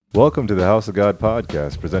Welcome to the House of God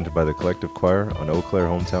podcast, presented by the Collective Choir on Eau Claire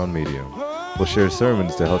Hometown Media. We'll share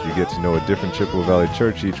sermons to help you get to know a different Chippewa Valley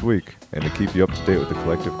church each week and to keep you up to date with the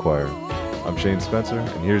Collective Choir. I'm Shane Spencer,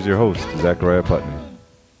 and here's your host, Zachariah Putney.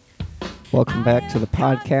 Welcome back to the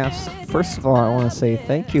podcast. First of all, I want to say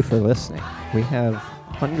thank you for listening. We have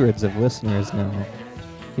hundreds of listeners now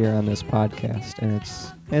here on this podcast, and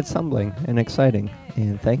it's humbling and exciting,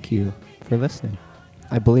 and thank you for listening.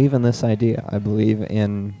 I believe in this idea. I believe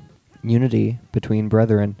in unity between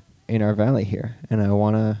brethren in our valley here, and I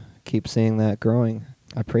want to keep seeing that growing.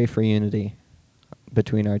 I pray for unity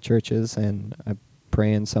between our churches, and I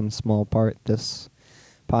pray in some small part this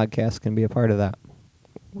podcast can be a part of that.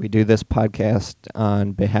 We do this podcast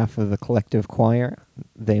on behalf of the Collective Choir.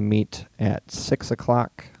 They meet at 6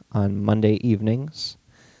 o'clock on Monday evenings,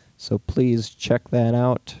 so please check that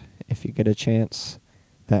out if you get a chance.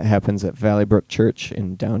 That happens at Valley Brook Church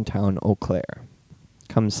in downtown Eau Claire.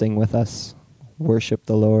 Come sing with us, worship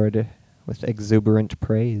the Lord with exuberant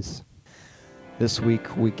praise. This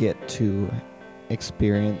week we get to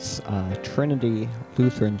experience Trinity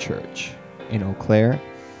Lutheran Church in Eau Claire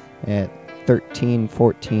at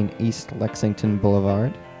 1314 East Lexington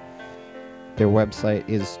Boulevard. Their website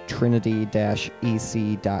is trinity-ec.org.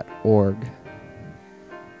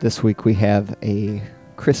 This week we have a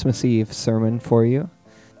Christmas Eve sermon for you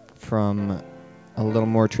from a little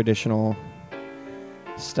more traditional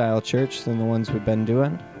style church than the ones we've been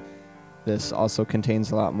doing. This also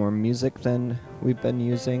contains a lot more music than we've been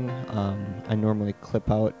using. I normally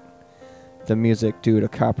clip out the music due to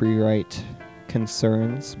copyright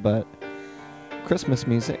concerns, but Christmas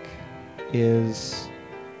music is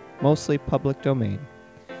mostly public domain,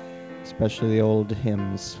 especially the old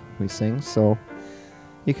hymns we sing, so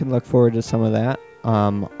you can look forward to some of that.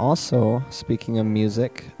 Also, speaking of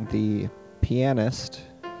music, the pianist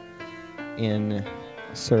in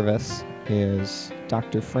service is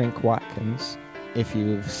Dr. Frank Watkins. If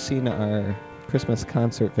you've seen our Christmas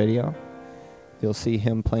concert video, you'll see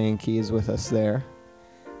him playing keys with us there,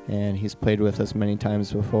 and he's played with us many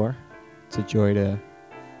times before. It's a joy to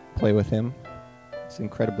play with him. He's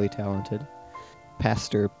incredibly talented.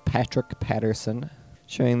 Pastor Patrick Patterson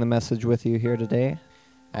sharing the message with you here today.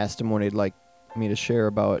 I asked him what he'd like me to share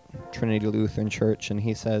about Trinity Lutheran Church, and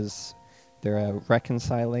he says they're a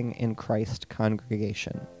reconciling in Christ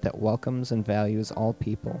congregation that welcomes and values all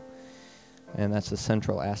people, and that's a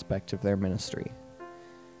central aspect of their ministry.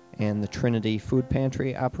 And the Trinity Food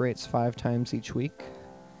Pantry operates 5 times each week,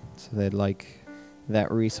 so they'd like that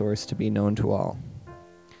resource to be known to all.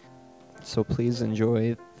 So please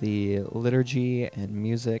enjoy the liturgy and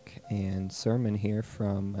music and sermon here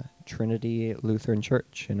from Trinity Lutheran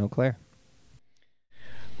Church in Eau Claire.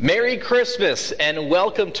 Merry Christmas and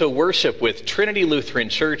welcome to worship with Trinity Lutheran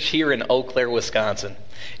Church here in Eau Claire, Wisconsin.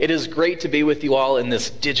 It is great to be with you all in this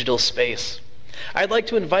digital space. I'd like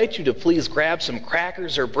to invite you to please grab some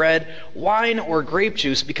crackers or bread, wine or grape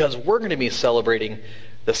juice, because we're going to be celebrating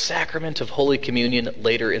the sacrament of Holy Communion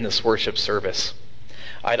later in this worship service.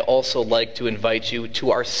 I'd also like to invite you to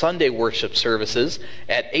our Sunday worship services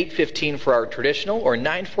at 8:15 for our traditional or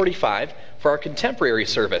 9:45 for our contemporary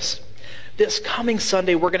service. This coming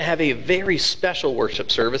Sunday, we're going to have a very special worship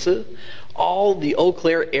services. All the Eau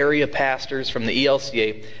Claire area pastors from the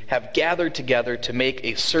ELCA have gathered together to make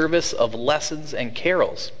a service of lessons and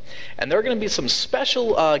carols. And there are going to be some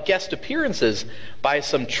special guest appearances by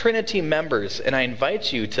some Trinity members, and I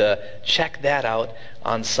invite you to check that out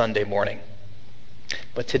on Sunday morning.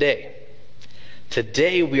 But today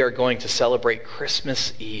we are going to celebrate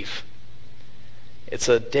Christmas Eve. It's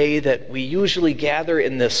a day that we usually gather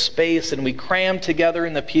in this space and we cram together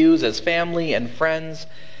in the pews as family and friends,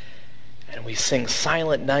 and we sing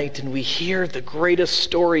Silent Night and we hear the greatest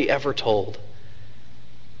story ever told.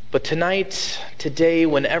 But today,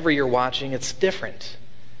 whenever you're watching, it's different,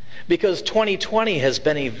 because 2020 has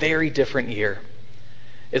been a very different year.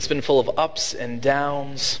 It's been full of ups and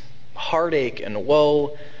downs, heartache and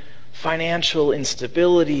woe, financial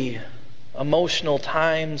instability, emotional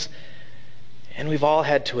times, and we've all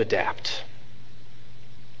had to adapt.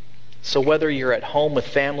 So whether you're at home with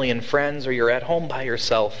family and friends or you're at home by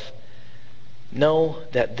yourself, know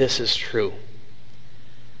that this is true,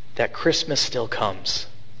 that Christmas still comes,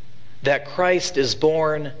 that Christ is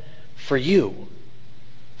born for you,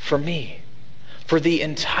 for me, for the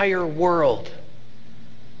entire world.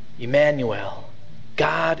 Emmanuel,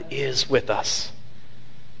 God is with us.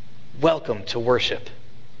 Welcome to worship.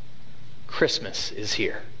 Christmas is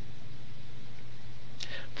here.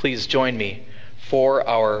 Please join me for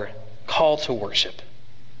our call to worship.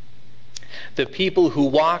 The people who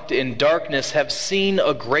walked in darkness have seen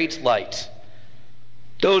a great light.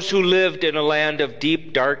 Those who lived in a land of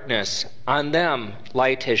deep darkness, on them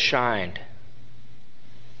light has shined.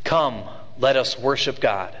 Come, let us worship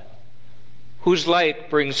God, Whose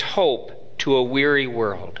light brings hope to a weary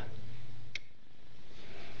world.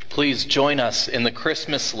 Please join us in the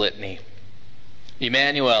Christmas litany.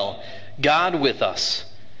 Emmanuel, God with us,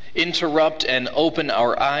 interrupt and open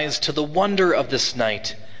our eyes to the wonder of this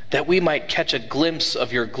night, that we might catch a glimpse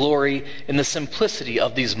of your glory in the simplicity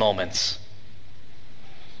of these moments.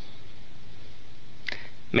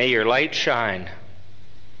 May your light shine.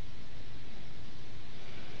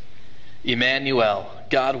 Emmanuel,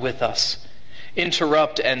 God with us,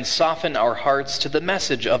 interrupt and soften our hearts to the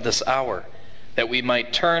message of this hour, that we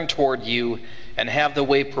might turn toward you and have the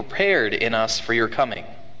way prepared in us for your coming.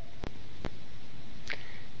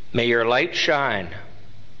 May your light shine.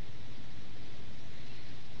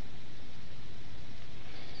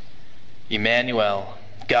 Emmanuel,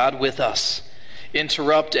 God with us,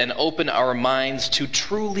 interrupt and open our minds to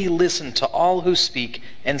truly listen to all who speak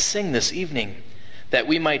and sing this evening, that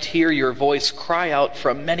we might hear your voice cry out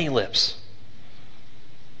from many lips.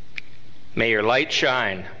 May your light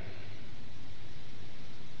shine.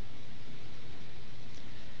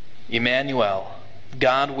 Emmanuel,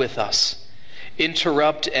 God with us,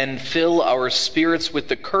 interrupt and fill our spirits with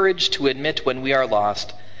the courage to admit when we are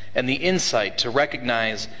lost and the insight to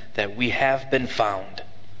recognize that we have been found.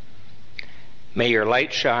 May your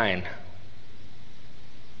light shine.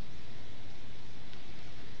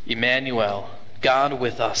 Emmanuel, God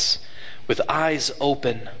with us, with eyes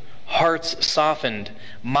open, hearts softened,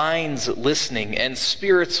 minds listening, and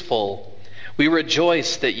spirits full, we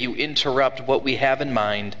rejoice that you interrupt what we have in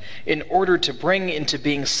mind in order to bring into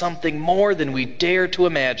being something more than we dare to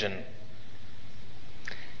imagine.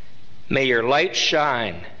 May your light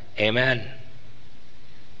shine. Amen.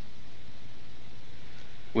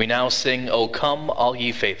 We now sing, O Come, All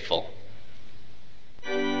Ye Faithful.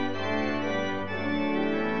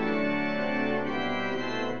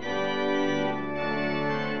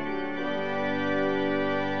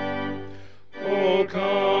 O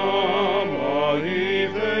come, all ye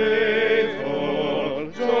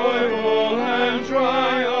faithful, joyful and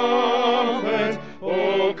triumphant.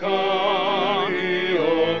 O come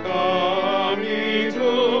ye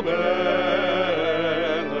to Bethlehem.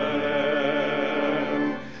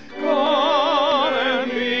 Come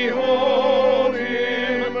and behold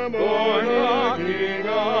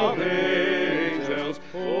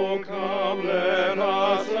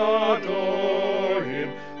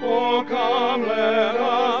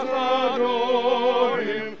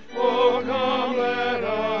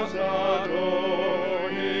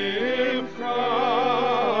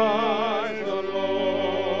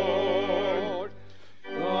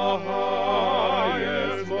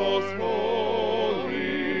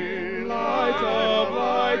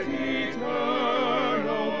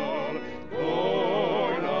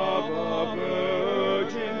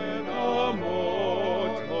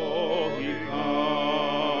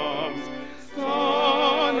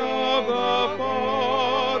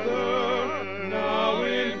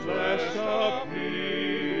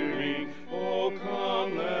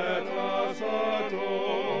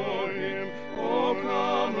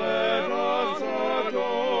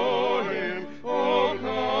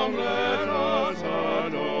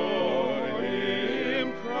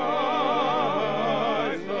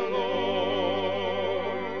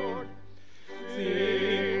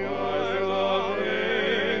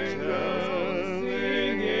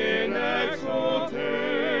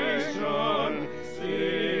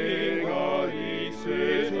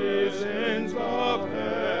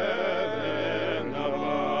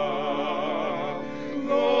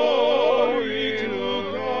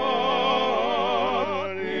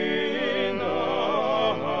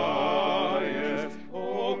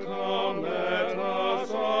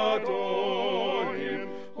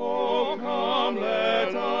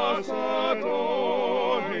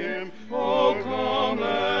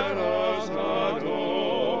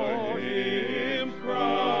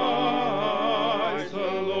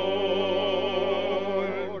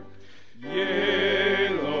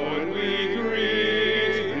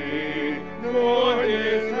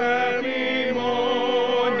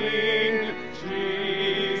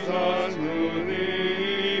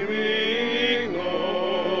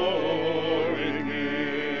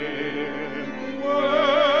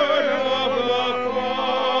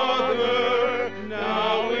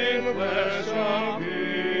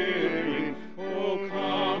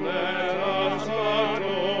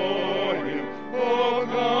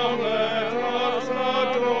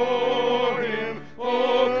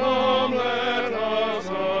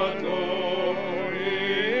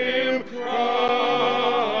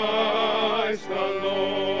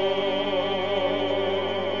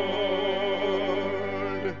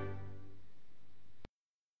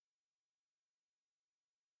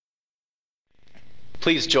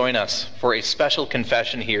Please join us for a special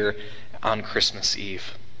confession here on Christmas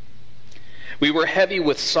Eve. We were heavy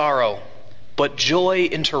with sorrow, but joy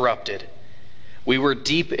interrupted. We were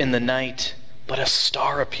deep in the night, but a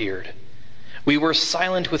star appeared. We were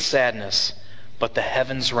silent with sadness, but the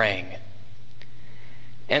heavens rang.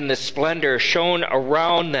 And the splendor shone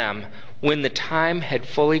around them when the time had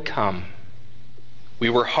fully come. We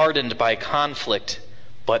were hardened by conflict,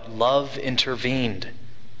 but love intervened.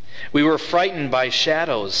 We were frightened by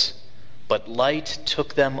shadows, but light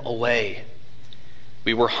took them away.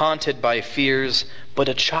 We were haunted by fears, but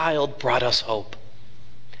a child brought us hope.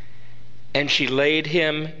 And she laid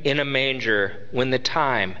him in a manger when the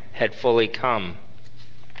time had fully come.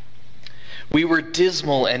 We were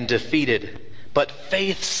dismal and defeated, but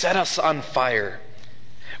faith set us on fire.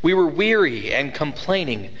 We were weary and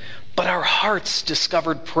complaining, but our hearts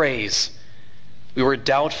discovered praise. We were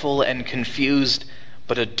doubtful and confused,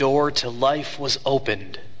 but a door to life was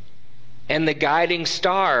opened. And the guiding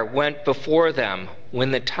star went before them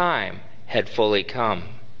when the time had fully come.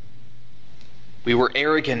 We were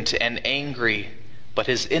arrogant and angry, but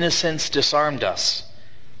his innocence disarmed us.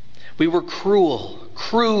 We were cruel,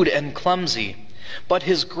 crude, and clumsy, but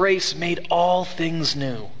his grace made all things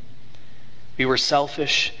new. We were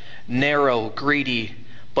selfish, narrow, greedy,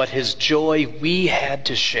 but his joy we had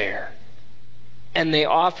to share. And they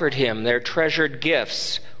offered him their treasured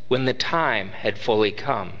gifts when the time had fully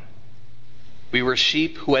come. We were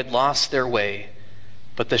sheep who had lost their way,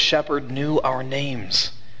 but the shepherd knew our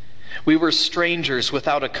names. We were strangers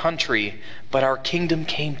without a country, but our kingdom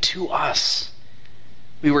came to us.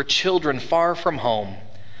 We were children far from home,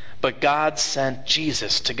 but God sent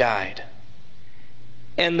Jesus to guide.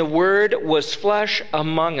 And the Word was flesh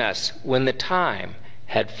among us when the time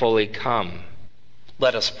had fully come.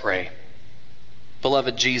 Let us pray.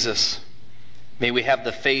 Beloved Jesus, may we have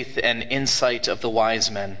the faith and insight of the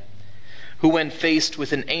wise men, who when faced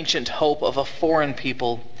with an ancient hope of a foreign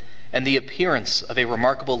people and the appearance of a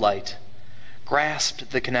remarkable light,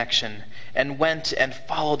 grasped the connection and went and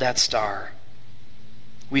followed that star.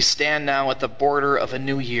 We stand now at the border of a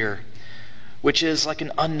new year, which is like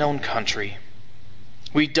an unknown country.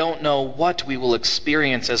 We don't know what we will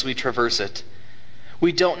experience as we traverse it.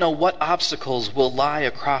 We don't know what obstacles will lie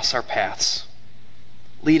across our paths.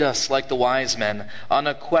 Lead us like the wise men on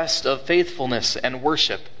a quest of faithfulness and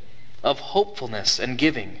worship, of hopefulness and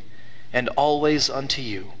giving, and always unto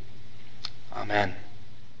you. Amen.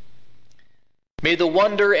 May the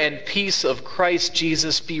wonder and peace of Christ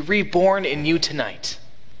Jesus be reborn in you tonight.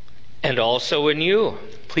 And also in you.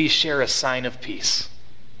 Please share a sign of peace.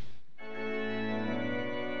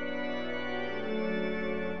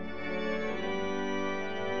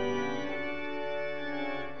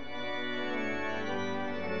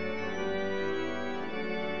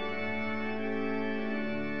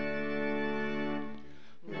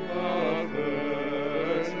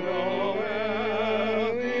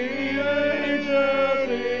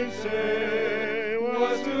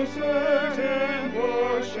 Certain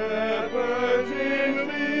poor shepherds in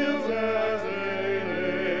fields as they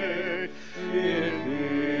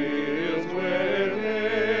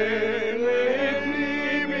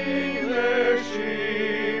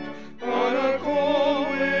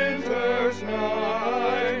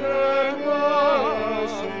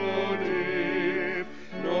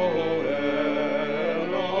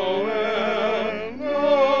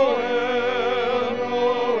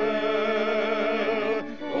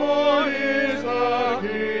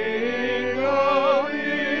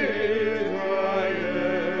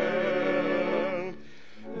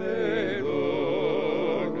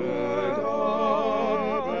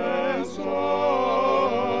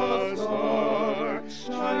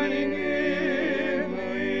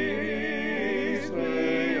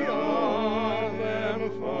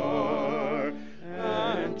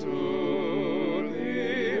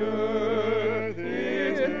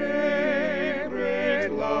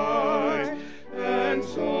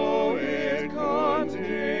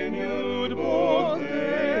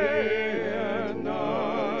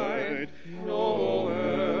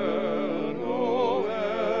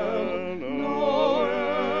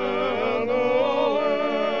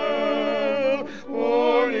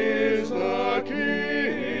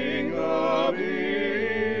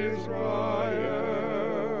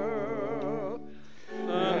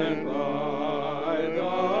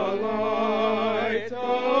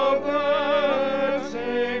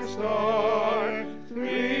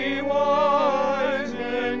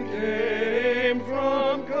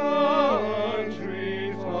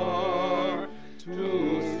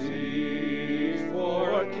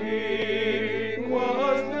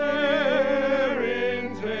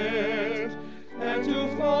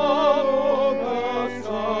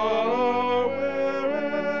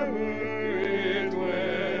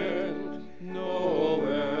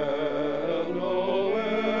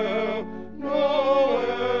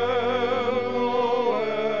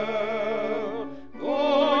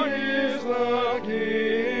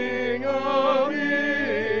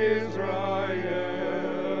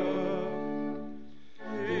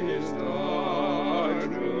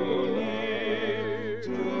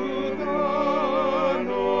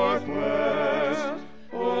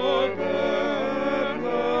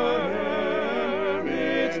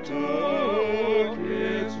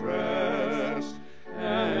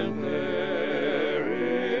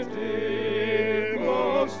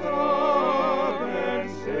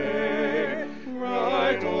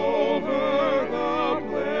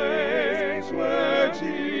Lord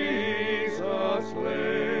Jesus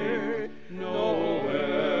lay.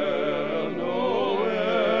 Noel,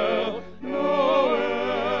 Noel,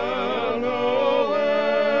 Noel,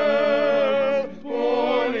 Noel,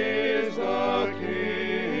 born is the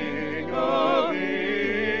King of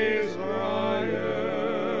Israel.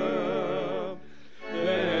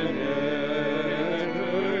 Then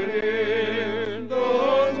entered in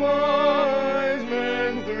those wise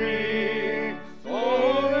men three,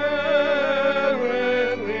 so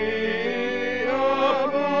reverently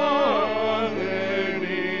upon their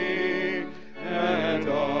knee, and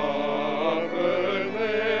offered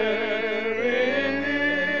there in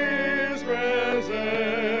his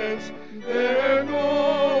presence their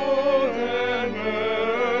gold and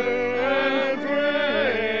myrrh and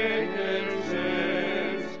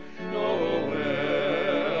frankincense.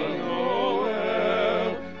 Noel,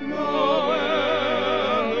 Noel,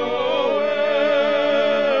 Noel, Noel,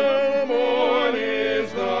 born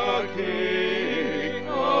is the King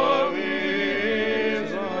of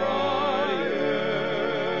Israel.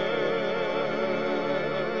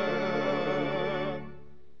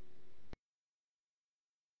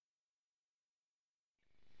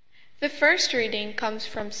 The first reading comes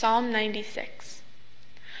from Psalm 96.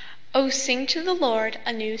 O sing to the Lord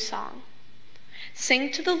a new song.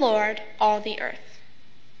 Sing to the Lord, all the earth.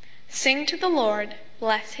 Sing to the Lord,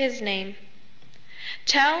 bless his name.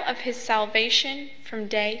 Tell of his salvation from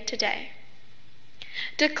day to day.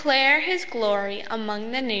 Declare his glory among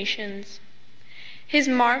the nations, his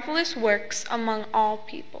marvelous works among all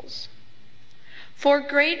peoples. For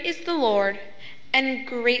great is the Lord, and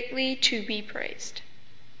greatly to be praised.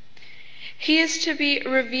 He is to be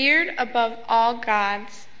revered above all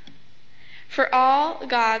gods, for all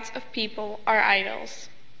gods of people are idols.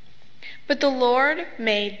 But the Lord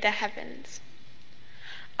made the heavens.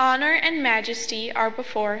 Honor and majesty are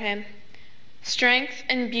before him. Strength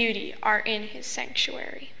and beauty are in his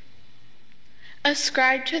sanctuary.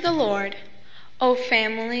 Ascribe to the Lord, O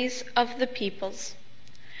families of the peoples.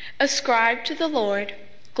 Ascribe to the Lord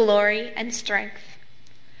glory and strength.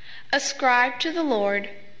 Ascribe to the Lord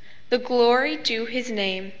the glory due his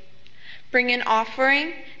name. Bring an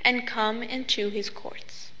offering and come into his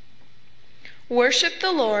courts. Worship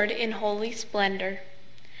the Lord in holy splendor.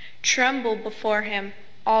 Tremble before him,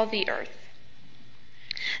 all the earth.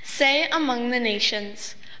 Say among the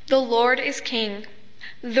nations, the Lord is king.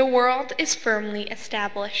 The world is firmly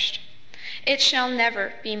established. It shall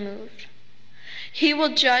never be moved. He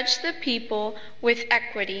will judge the people with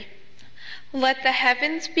equity. Let the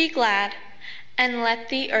heavens be glad, and let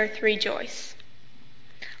the earth rejoice.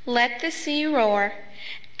 Let the sea roar,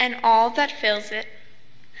 and all that fills it.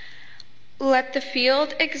 Let the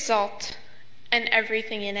field exult, and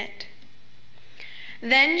everything in it.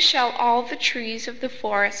 Then shall all the trees of the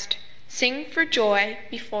forest sing for joy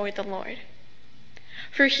before the Lord.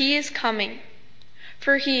 For he is coming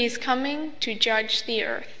to judge the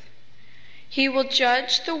earth. He will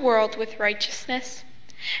judge the world with righteousness,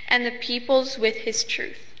 and the peoples with his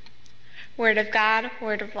truth. Word of God,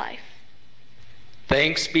 word of life.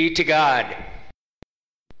 Thanks be to God.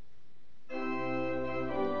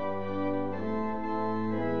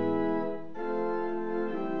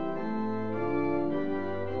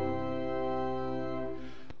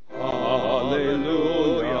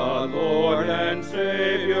 Hallelujah, Lord and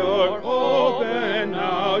Savior, open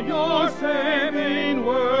now your saving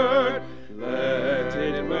word. Let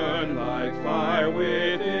it burn like fire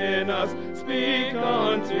within us, speak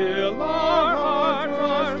until our hearts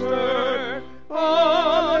are stirred.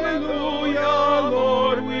 Hallelujah,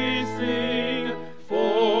 Lord, we sing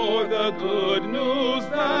for the good news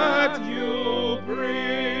that you bring.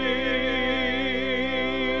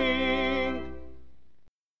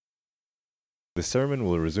 The sermon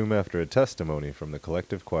will resume after a testimony from the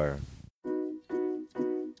collective choir.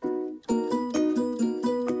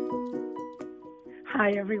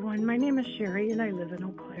 Hi everyone, my name is Sherry and I live in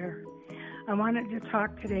Eau Claire. I wanted to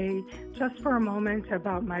talk today just for a moment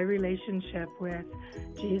about my relationship with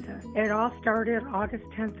Jesus. It all started August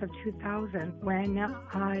 10th of 2000 when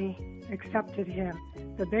I accepted him.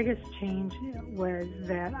 The biggest change was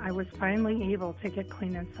that I was finally able to get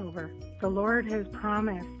clean and sober. The Lord has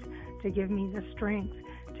promised to give me the strength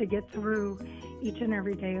to get through each and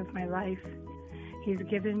every day of my life. He's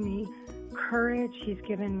given me courage, he's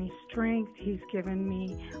given me strength, he's given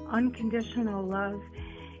me unconditional love,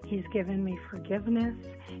 he's given me forgiveness,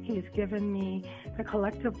 he's given me the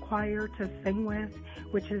collective choir to sing with,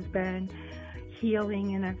 which has been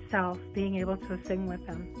healing in itself, being able to sing with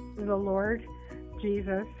him. The Lord,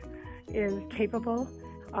 Jesus, is capable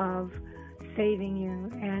of saving you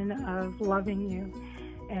and of loving you.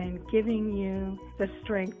 and giving you the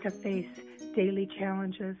strength to face daily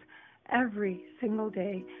challenges every single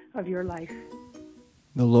day of your life.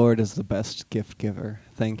 The Lord is the best gift giver.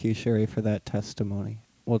 Thank you, Sherry, for that testimony.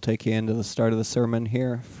 We'll take you into the start of the sermon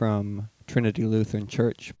here from Trinity Lutheran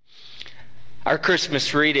Church. Our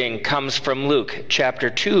Christmas reading comes from Luke chapter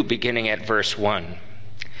 2, beginning at verse 1.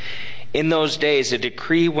 In those days, a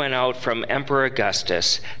decree went out from Emperor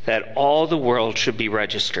Augustus that all the world should be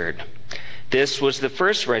registered. This was the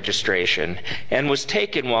first registration and was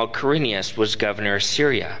taken while Quirinius was governor of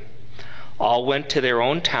Syria. All went to their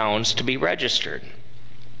own towns to be registered.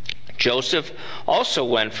 Joseph also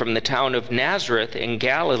went from the town of Nazareth in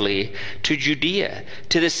Galilee to Judea,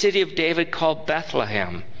 to the city of David called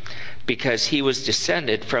Bethlehem, because he was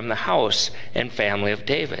descended from the house and family of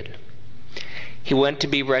David. He went to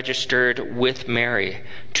be registered with Mary,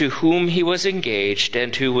 to whom he was engaged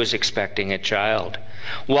and who was expecting a child.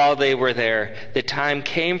 While they were there, the time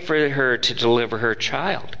came for her to deliver her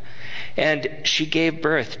child. And she gave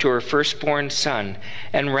birth to her firstborn son,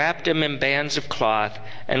 and wrapped him in bands of cloth,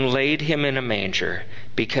 and laid him in a manger,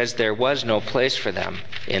 because there was no place for them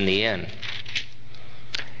in the inn.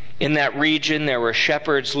 In that region there were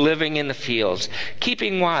shepherds living in the fields,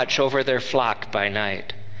 keeping watch over their flock by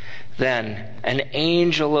night. Then an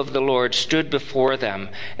angel of the Lord stood before them,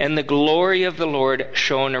 and the glory of the Lord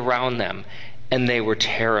shone around them, and they were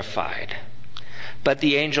terrified. But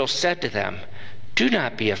the angel said to them, "Do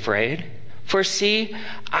not be afraid, for see,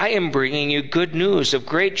 I am bringing you good news of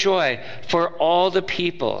great joy for all the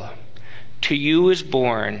people. To you is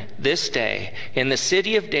born this day in the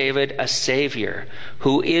city of David a Savior,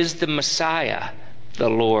 who is the Messiah, the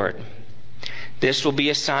Lord. This will be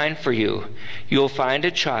a sign for you. You will find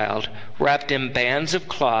a child wrapped in bands of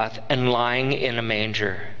cloth and lying in a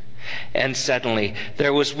manger." And suddenly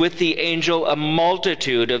there was with the angel a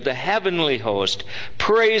multitude of the heavenly host,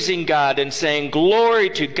 praising God and saying, "Glory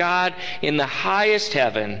to God in the highest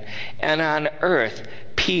heaven, and on earth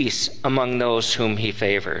peace among those whom he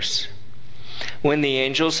favors." When the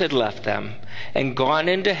angels had left them and gone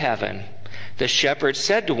into heaven, the shepherds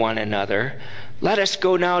said to one another, "Let us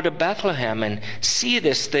go now to Bethlehem and see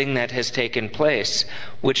this thing that has taken place,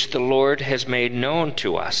 which the Lord has made known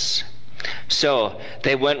to us." So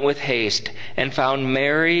they went with haste and found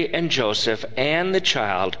Mary and Joseph and the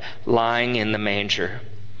child lying in the manger.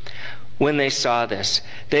 When they saw this,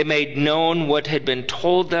 they made known what had been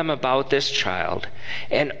told them about this child,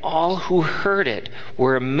 and all who heard it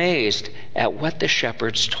were amazed at what the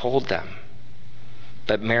shepherds told them.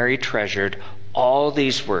 But Mary treasured all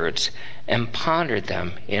these words and pondered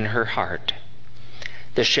them in her heart.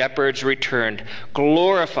 The shepherds returned,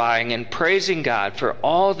 glorifying and praising God for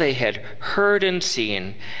all they had heard and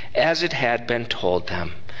seen, as it had been told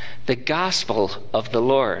them. The gospel of the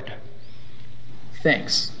Lord.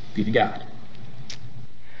 Thanks be to God.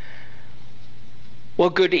 Well,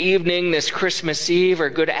 good evening this Christmas Eve, or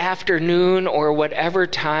good afternoon, or whatever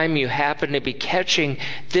time you happen to be catching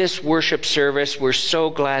this worship service. We're so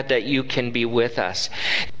glad that you can be with us.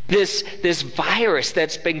 This virus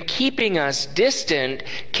that's been keeping us distant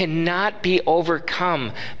cannot be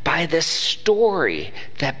overcome by this story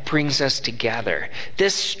that brings us together.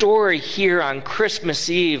 This story here on Christmas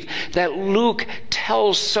Eve that Luke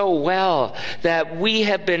tells so well, that we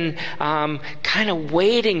have been kind of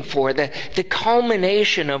waiting for, the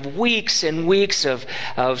culmination of weeks and weeks of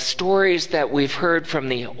stories that we've heard from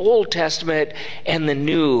the Old Testament and the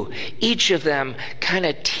New, each of them kind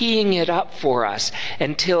of teeing it up for us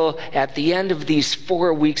until at the end of these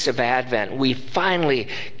 4 weeks of Advent, we finally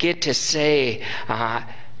get to say,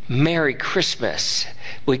 Merry Christmas.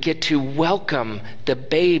 We get to welcome the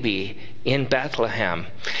baby in Bethlehem.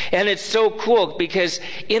 And it's so cool because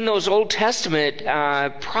in those Old Testament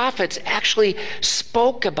prophets actually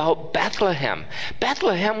spoke about Bethlehem.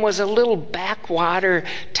 Bethlehem was a little backwater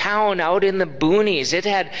town out in the boonies. It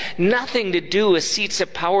had nothing to do with seats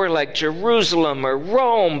of power like Jerusalem or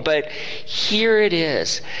Rome, but here it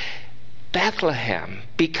is. Bethlehem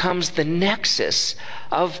becomes the nexus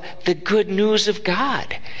of the good news of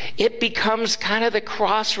God. It becomes kind of the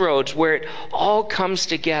crossroads where it all comes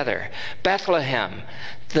together. Bethlehem,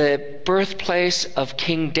 the birthplace of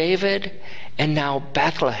King David, and now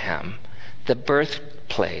Bethlehem, the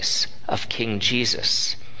birthplace of King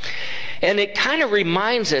Jesus. And it kind of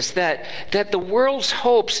reminds us that the world's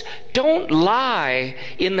hopes don't lie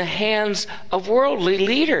in the hands of worldly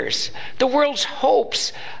leaders. The world's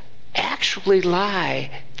hopes actually lie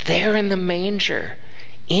there in the manger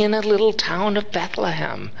in a little town of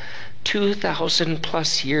Bethlehem 2,000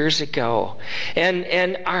 plus years ago.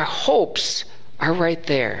 And our hopes are right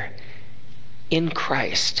there in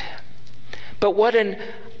Christ. But what an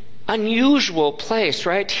unusual place,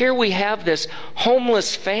 right? Here we have this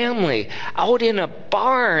homeless family out in a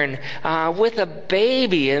barn with a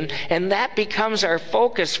baby, and that becomes our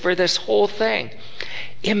focus for this whole thing.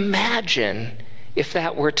 Imagine if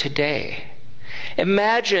that were today.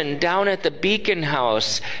 Imagine down at the Beacon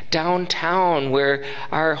House downtown where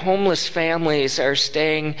our homeless families are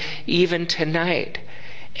staying even tonight.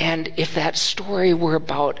 And if that story were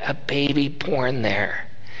about a baby born there.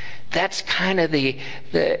 That's kind of the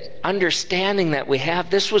understanding that we have.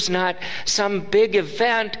 This was not some big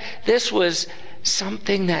event. This was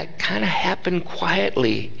something that kind of happened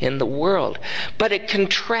quietly in the world. But it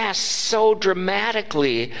contrasts so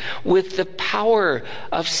dramatically with the power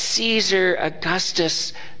of Caesar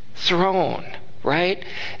Augustus' throne, right?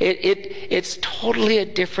 It's totally a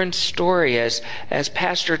different story, as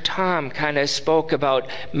Pastor Tom kind of spoke about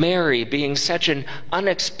Mary being such an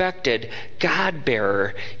unexpected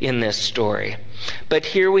God-bearer in this story. But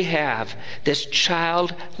here we have this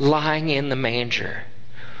child lying in the manger,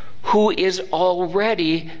 who is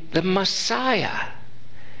already the Messiah.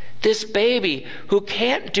 This baby who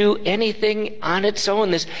can't do anything on its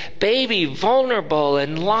own, this baby vulnerable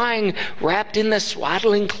and lying wrapped in the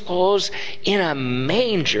swaddling clothes in a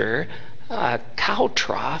manger, a cow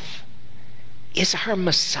trough, is our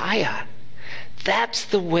Messiah. That's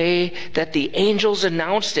the way that the angels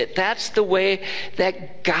announced it. That's the way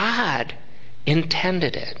that God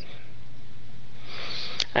intended it.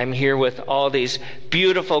 I'm here with all these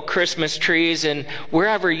beautiful Christmas trees, and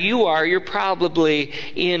wherever you are, you're probably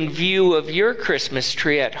in view of your Christmas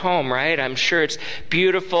tree at home, right? I'm sure it's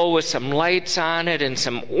beautiful with some lights on it and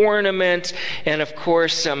some ornaments and, of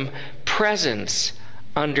course, some presents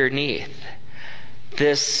underneath.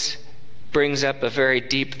 This brings up a very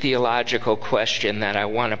deep theological question that I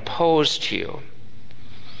want to pose to you.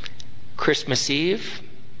 Christmas Eve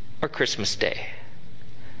or Christmas Day?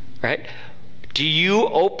 Right? Do you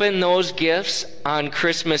open those gifts on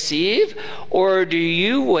Christmas Eve, or do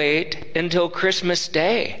you wait until Christmas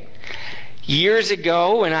Day? Years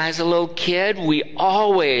ago, when I was a little kid, we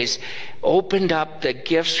always opened up the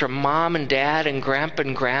gifts from Mom and Dad and Grandpa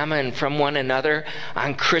and Grandma and from one another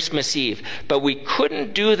on Christmas Eve. But we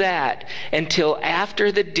couldn't do that until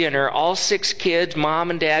after the dinner. All 6 kids, Mom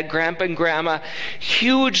and Dad, Grandpa and Grandma,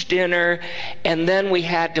 huge dinner, and then we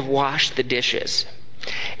had to wash the dishes.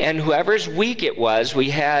 And whoever's week it was, we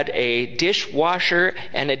had a dishwasher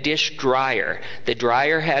and a dish dryer. The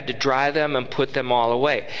dryer had to dry them and put them all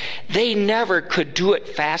away. They never could do it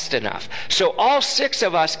fast enough. So all 6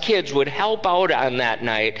 of us kids would help out on that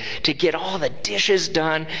night to get all the dishes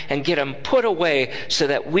done and get them put away so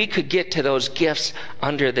that we could get to those gifts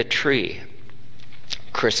under the tree.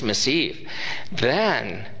 Christmas Eve.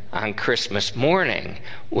 Then, on Christmas morning,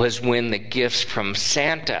 was when the gifts from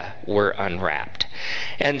Santa were unwrapped.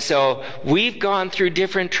 And so we've gone through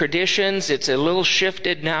different traditions. It's a little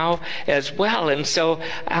shifted now as well. And so,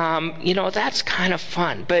 that's kind of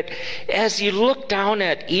fun. But as you look down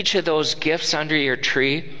at each of those gifts under your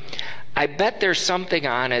tree, I bet there's something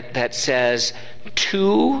on it that says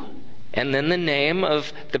to, and then the name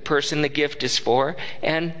of the person the gift is for,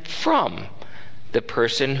 and from the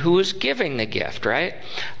person who is giving the gift, right?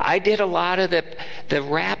 I did a lot of the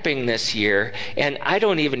wrapping this year, and I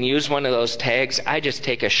don't even use one of those tags. I just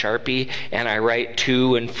take a Sharpie and I write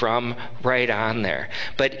to and from right on there.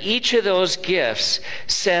 But each of those gifts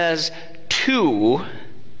says to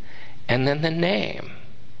and then the name.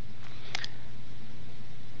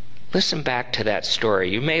 Listen back to that story.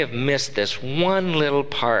 You may have missed this one little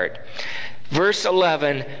part. Verse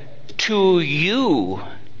 11, to you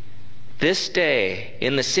this day,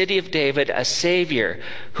 in the city of David, a Savior,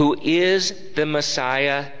 who is the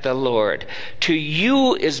Messiah, the Lord. To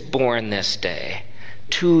you is born this day.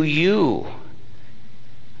 To you,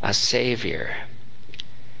 a Savior.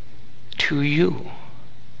 To you.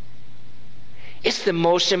 It's the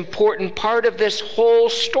most important part of this whole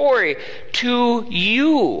story. To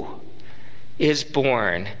you is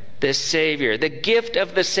born this Savior. The gift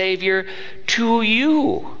of the Savior to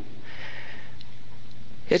you.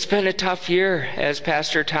 It's been a tough year, as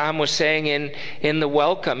Pastor Tom was saying in the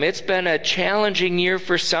welcome. It's been a challenging year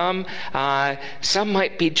for some. Some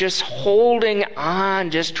might be just holding on,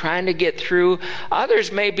 just trying to get through.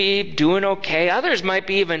 Others may be doing okay. Others might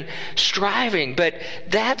be even striving. But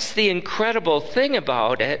that's the incredible thing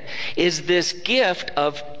about it, is this gift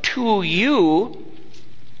of to you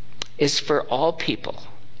is for all people.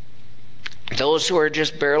 Those who are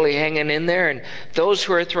just barely hanging in there and those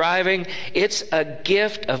who are thriving, it's a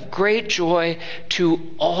gift of great joy to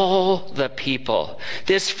all the people.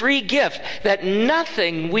 This free gift that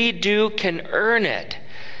nothing we do can earn it.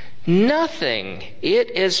 nothing.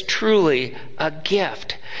 It is truly a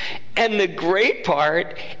gift. And the great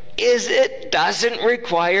part is it doesn't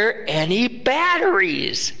require any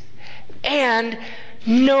batteries and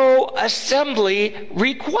no assembly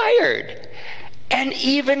required. And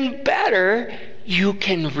even better, you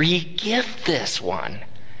can re-gift this one.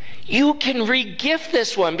 You can re-gift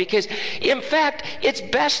this one because, in fact, it's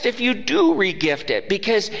best if you do re-gift it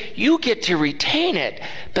because you get to retain it,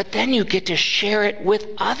 but then you get to share it with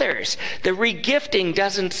others. The re-gifting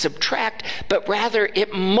doesn't subtract, but rather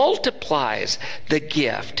it multiplies the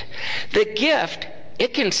gift. The gift,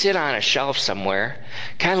 it can sit on a shelf somewhere,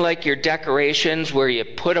 kind of like your decorations where you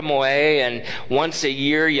put them away and once a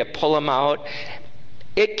year you pull them out.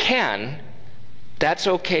 It can. That's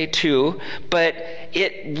okay too, but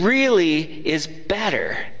it really is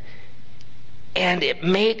better. And it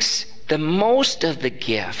makes the most of the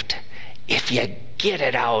gift if you get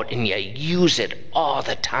it out and you use it all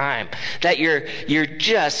the time, that you're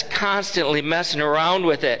just constantly messing around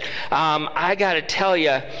with it. I got to tell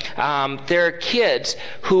you, there are kids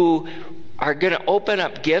who are going to open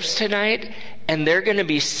up gifts tonight, and they're going to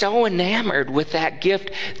be so enamored with that gift,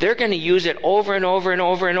 they're going to use it over and over and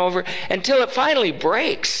over and over until it finally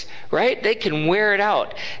breaks, right? They can wear it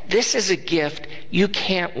out. This is a gift you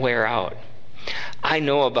can't wear out. I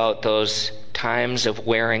know about those times of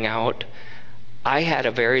wearing out. I had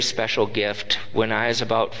a very special gift when I was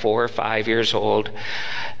about 4 or 5 years old.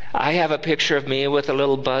 I have a picture of me with a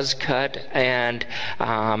little buzz cut and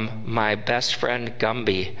my best friend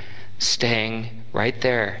Gumby staying right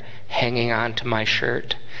there, hanging on to my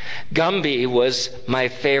shirt. Gumby was my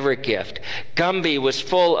favorite gift. Gumby was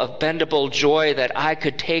full of bendable joy that I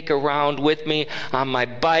could take around with me on my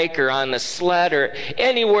bike or on the sled or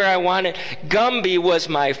anywhere I wanted. Gumby was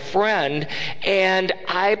my friend, and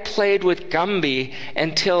I played with Gumby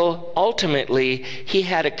until ultimately he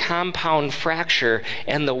had a compound fracture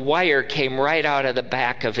and the wire came right out of the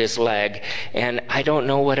back of his leg. And I don't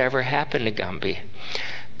know whatever happened to Gumby.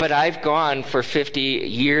 But I've gone for 50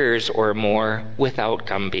 years or more without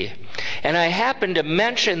Gumby. And I happened to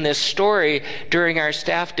mention this story during our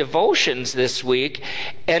staff devotions this week,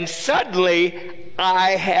 and suddenly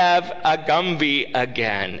I have a Gumby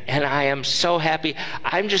again. And I am so happy.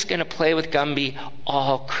 I'm just going to play with Gumby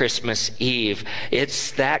all Christmas Eve.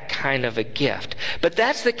 It's that kind of a gift. But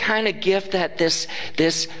that's the kind of gift that this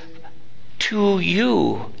to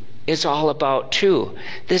you is all about too.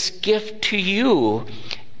 This gift to you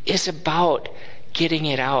is about getting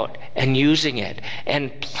it out and using it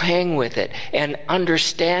and playing with it and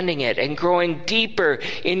understanding it and growing deeper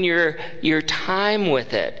in your time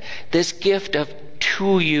with it. This gift of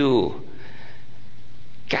to you.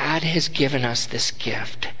 God has given us this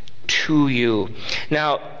gift to you.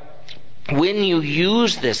 Now, when you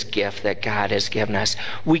use this gift that God has given us,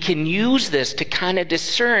 we can use this to kind of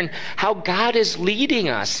discern how God is leading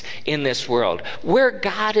us in this world, where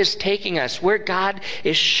God is taking us, where God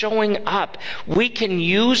is showing up. We can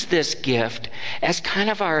use this gift as kind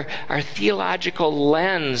of our theological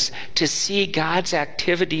lens to see God's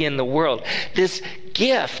activity in the world. This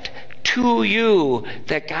gift to you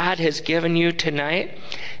that God has given you tonight,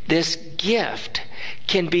 this gift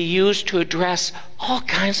can be used to address all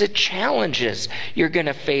kinds of challenges you're going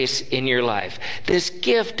to face in your life. This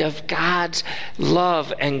gift of God's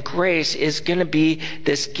love and grace is going to be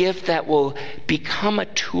this gift that will become a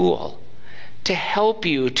tool to help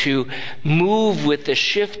you to move with the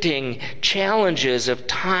shifting challenges of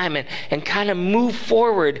time and kind of move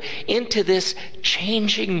forward into this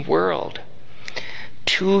changing world.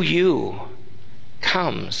 To you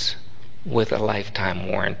comes with a lifetime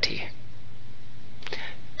warranty.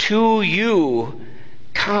 To you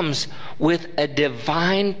comes with a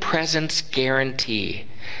divine presence guarantee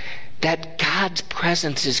that God's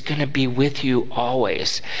presence is going to be with you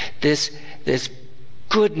always. This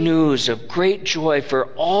good news of great joy for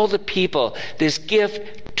all the people, this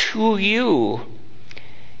gift to you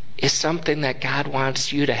is something that God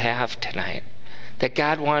wants you to have tonight, that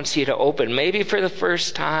God wants you to open, maybe for the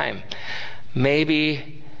first time,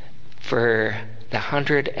 maybe for the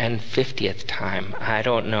 150th time, I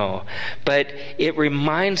don't know. But it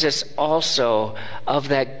reminds us also of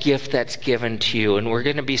that gift that's given to you. And we're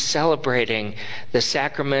going to be celebrating the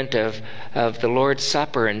sacrament of the Lord's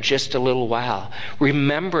Supper in just a little while,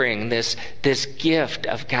 remembering this gift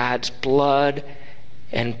of God's blood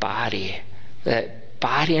and body, that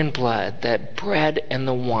body and blood, that bread and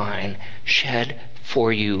the wine shed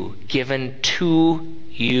for you, given to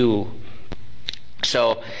you.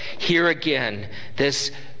 So here again,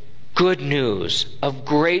 this good news of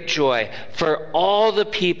great joy for all the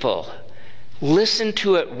people. Listen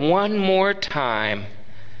to it one more time.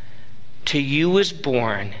 to you is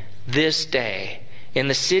born this day in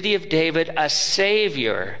the city of David a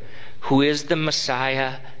Savior, who is the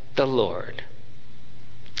Messiah, the Lord.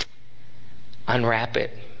 Unwrap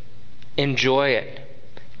it. Enjoy it,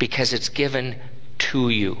 because it's given to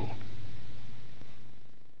you.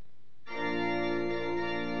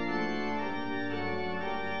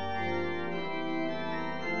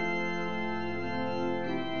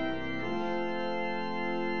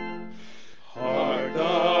 Hark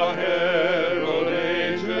the herald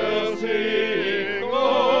angels sing,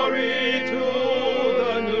 glory to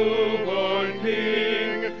the newborn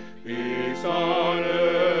King. Peace on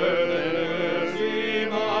earth and mercy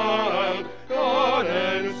mild, God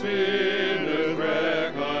and sinners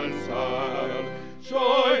reconciled.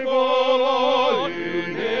 Joyful all you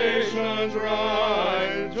nations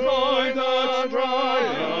rise, join the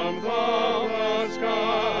triumph of the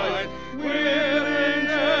skies. With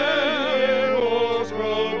angels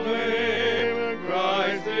proclaim,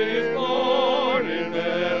 Christ is born in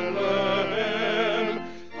Bethlehem.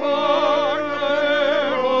 Hark the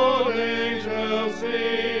herald angels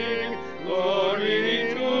sing,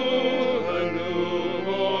 glory to the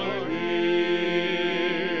newborn King.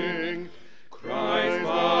 Christ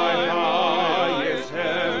by highest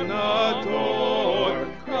heaven adored,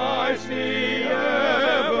 Christ the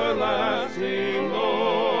everlasting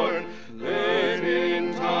Lord. Late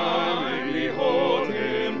in time behold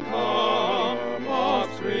him come,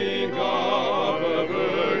 offspring of a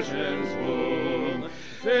virgin's womb.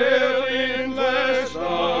 Veiled in flesh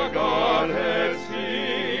the Godhead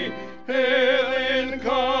see, hail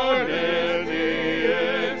incarnate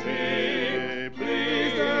deity.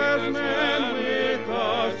 Pleased as man with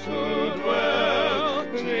us to dwell,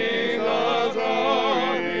 Jesus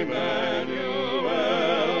our Emmanuel.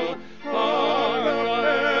 Hark the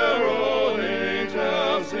herald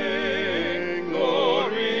angels sing,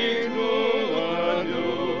 glory to the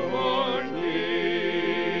newborn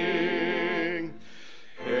King.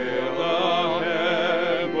 Hail the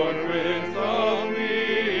heaven-born Prince of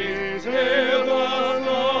Peace, hail the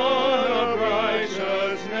Son of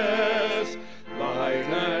Righteousness. Light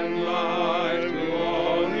and life to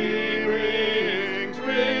all he brings,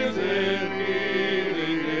 risen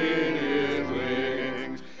healing in his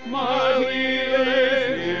wings. Mildly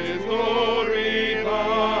lays his glory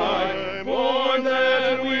by, born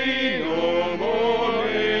that we no more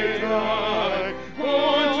may die.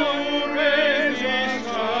 Born to raise each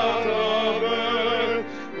child of earth,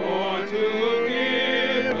 born to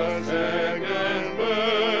give a second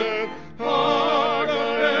birth. Hark the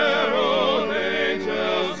herald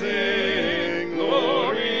angels sing,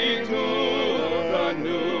 glory to the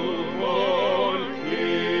newborn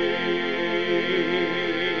King.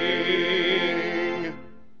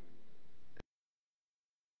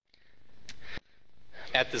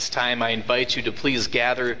 At this time, I invite you to please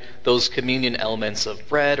gather those communion elements of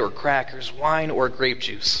bread or crackers, wine or grape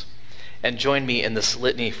juice, and join me in this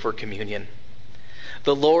litany for communion.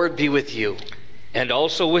 The Lord be with you. And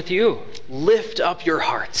also with you. Lift up your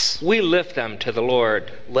hearts. We lift them to the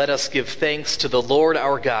Lord. Let us give thanks to the Lord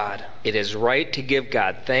our God. It is right to give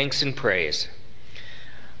God thanks and praise.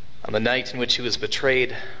 On the night in which he was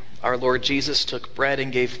betrayed, our Lord Jesus took bread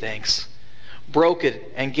and gave thanks, broke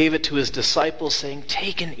it and gave it to his disciples, saying,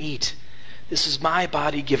 "Take and eat. This is my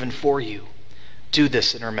body given for you. Do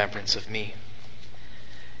this in remembrance of me."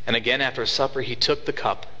 And again after supper he took the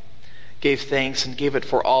cup, gave thanks, and gave it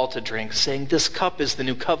for all to drink, saying, "This cup is the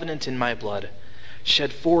new covenant in my blood,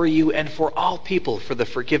 shed for you and for all people for the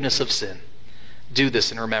forgiveness of sin. Do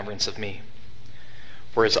this in remembrance of me."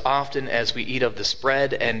 For as often as we eat of this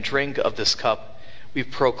bread and drink of this cup, we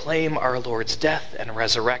proclaim our Lord's death and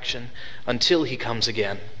resurrection until he comes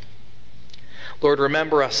again. Lord,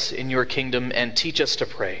 remember us in your kingdom and teach us to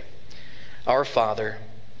pray. Our Father,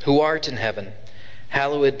 who art in heaven,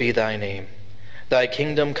 hallowed be thy name. Thy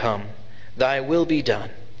kingdom come, thy will be done,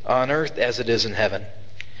 on earth as it is in heaven.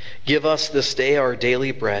 Give us this day our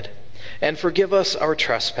daily bread, and forgive us our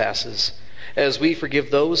trespasses, as we forgive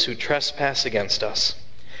those who trespass against us.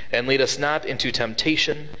 And lead us not into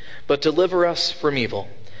temptation, but deliver us from evil.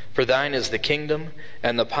 For thine is the kingdom,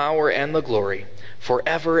 and the power, and the glory,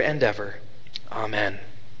 forever and ever. Amen.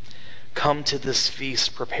 Come to this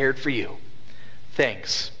feast prepared for you.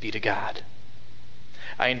 Thanks be to God.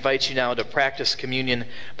 I invite you now to practice communion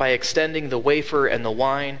by extending the wafer and the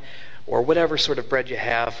wine, or whatever sort of bread you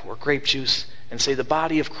have, or grape juice, and say, "The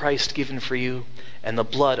body of Christ given for you, and the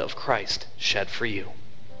blood of Christ shed for you."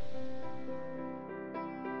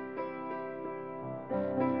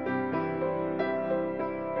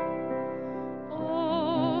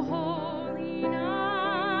 Oh, holy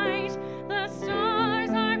night, the stars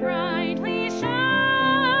are brightly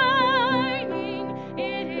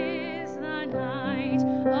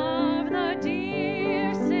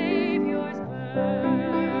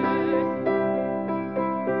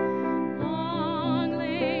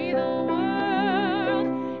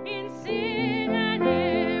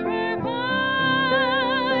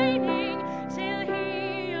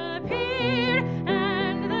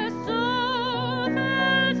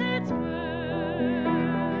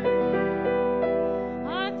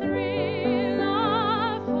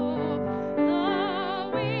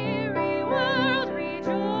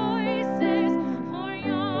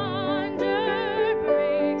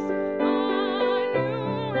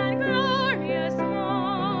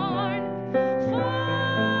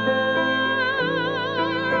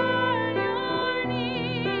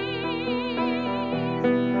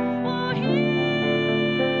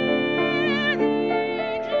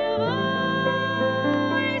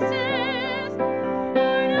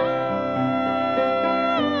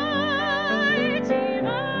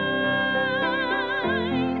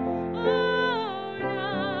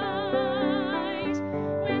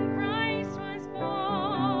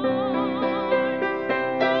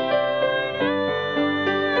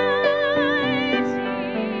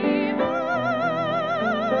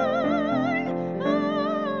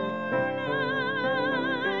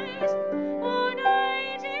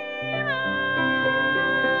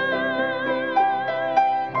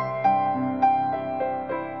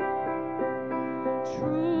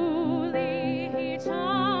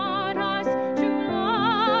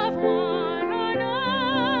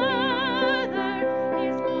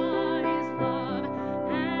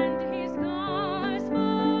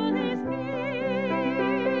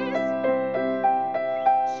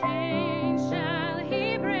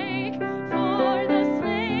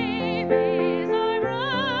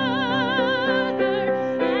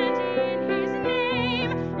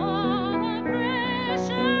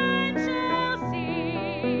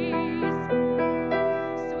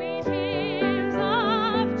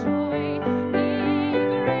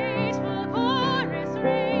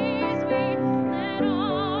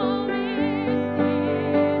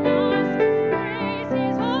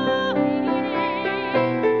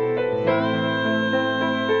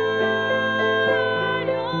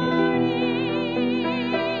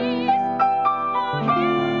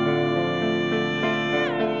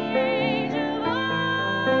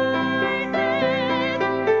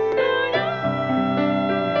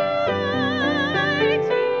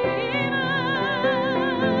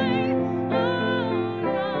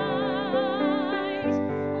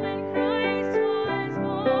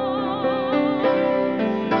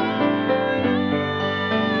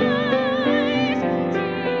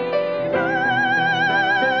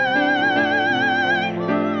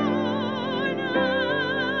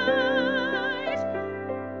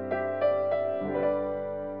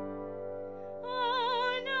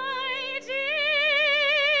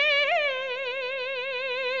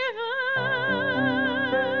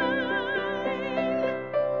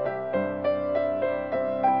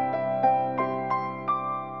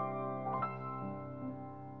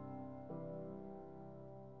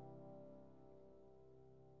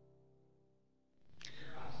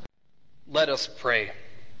Let us pray.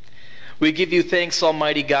 We give you thanks,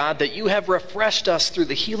 Almighty God, that you have refreshed us through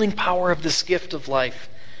the healing power of this gift of life.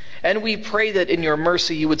 And we pray that in your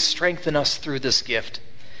mercy you would strengthen us through this gift,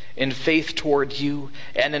 in faith toward you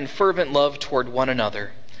and in fervent love toward one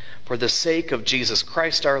another. For the sake of Jesus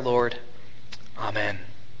Christ our Lord. Amen.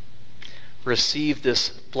 Receive this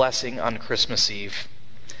blessing on Christmas Eve.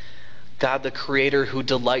 God the Creator who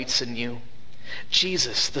delights in you,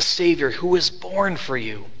 Jesus the Savior who is born for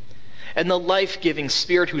you, and the life-giving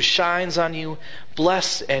Spirit who shines on you,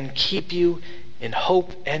 bless and keep you in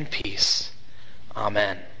hope and peace.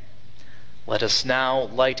 Amen. Let us now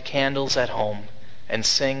light candles at home and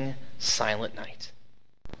sing Silent Night.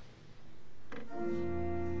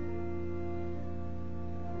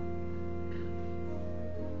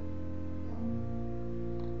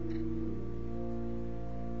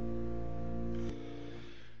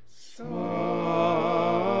 Silent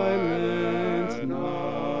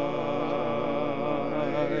night,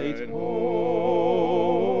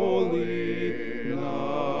 holy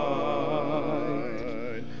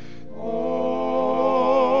night,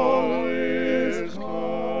 all is calm,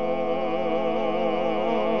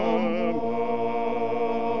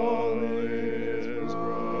 all is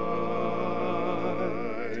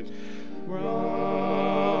bright,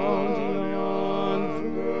 round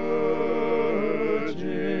yon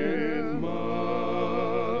virgin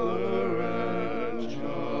mother and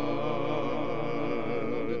child,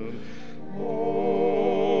 holy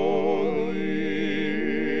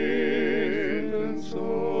infant,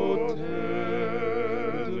 so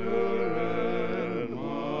tender and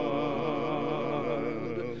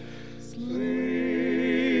mild,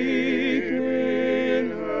 sleep in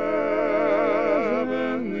heavenly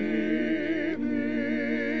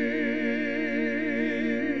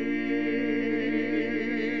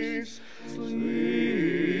peace.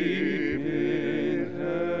 Sleep in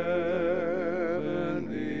heavenly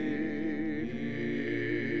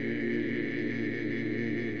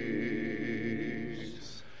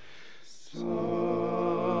peace. Silent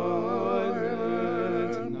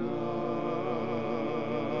night,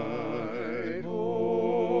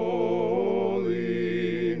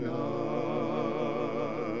 holy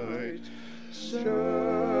night, shepherds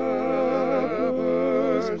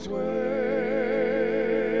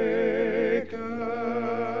wake at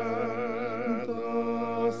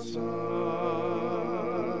the sight,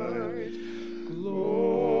 glory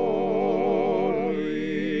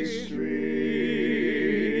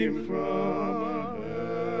stream from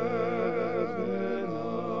heaven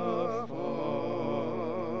afar,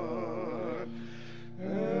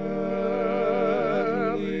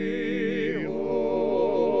 heavenly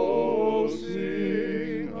hosts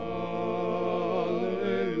sing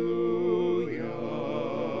Alleluia.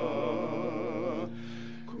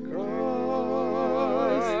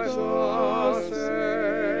 Christ the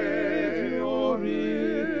Savior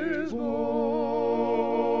is born.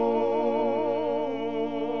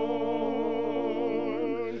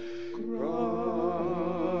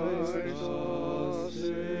 Christ the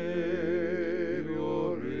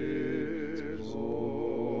Savior is born.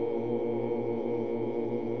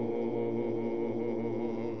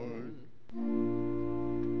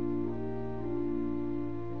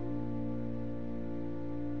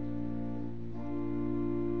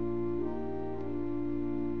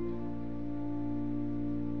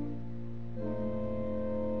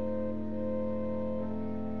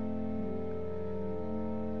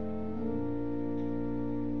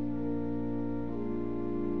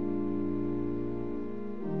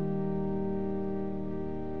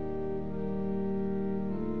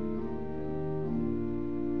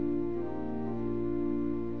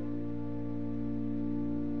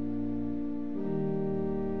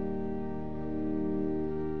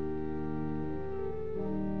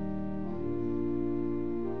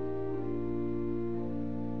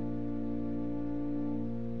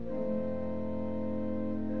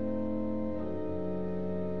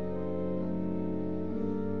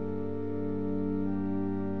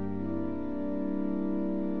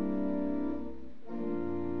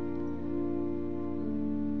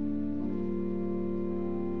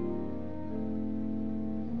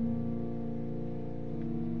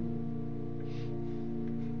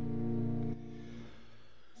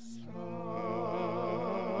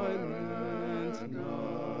 Silent night,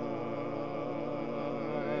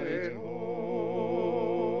 holy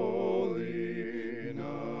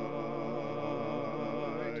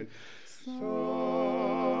night, Son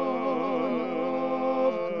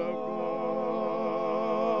of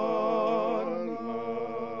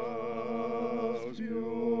God, love's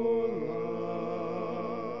pure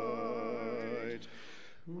light,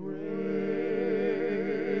 radiant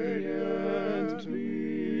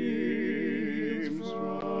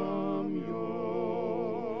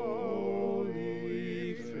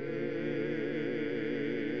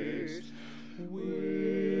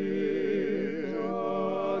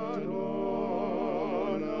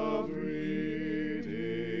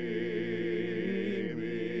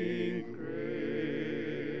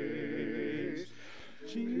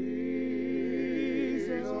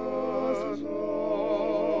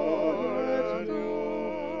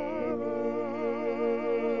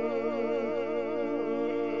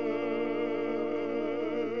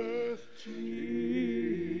Jesus,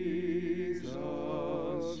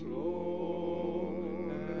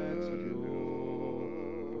 Lord, at your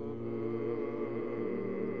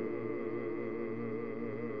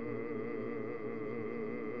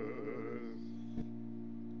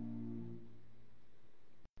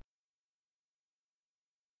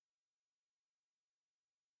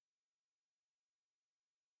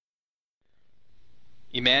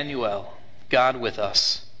Emmanuel, God with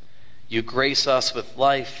us, you grace us with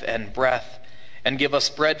life and breath and give us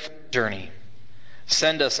bread for the journey.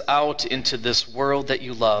 Send us out into this world that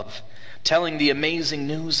you love, telling the amazing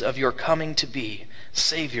news of your coming to be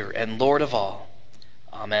Savior and Lord of all.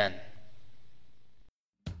 Amen.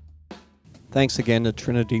 Thanks again to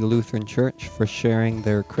Trinity Lutheran Church for sharing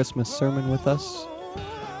their Christmas sermon with us.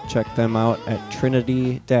 Check them out at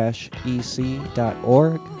trinity-ec.org.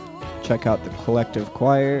 Check out the Collective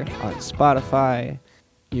Choir on Spotify.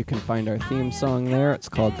 You can find our theme song there. It's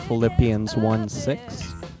called Philippians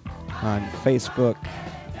 1:6 on Facebook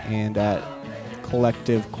and at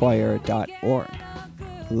collectivechoir.org.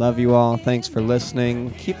 Love you all. Thanks for listening.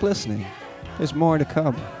 Keep listening. There's more to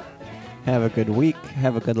come. Have a good week.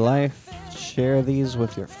 Have a good life. Share these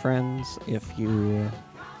with your friends if you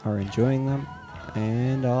are enjoying them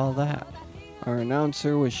and all that. Our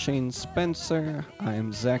announcer was Shane Spencer. I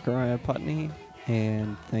am Zachariah Putney,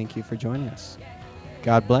 and thank you for joining us.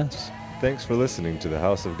 God bless. Thanks for listening to the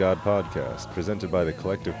House of God podcast, presented by the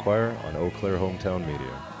Collective Choir on Eau Claire Hometown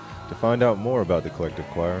Media. To find out more about the Collective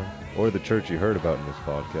Choir, or the church you heard about in this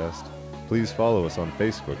podcast, please follow us on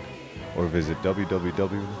Facebook, or visit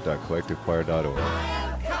www.collectivechoir.org.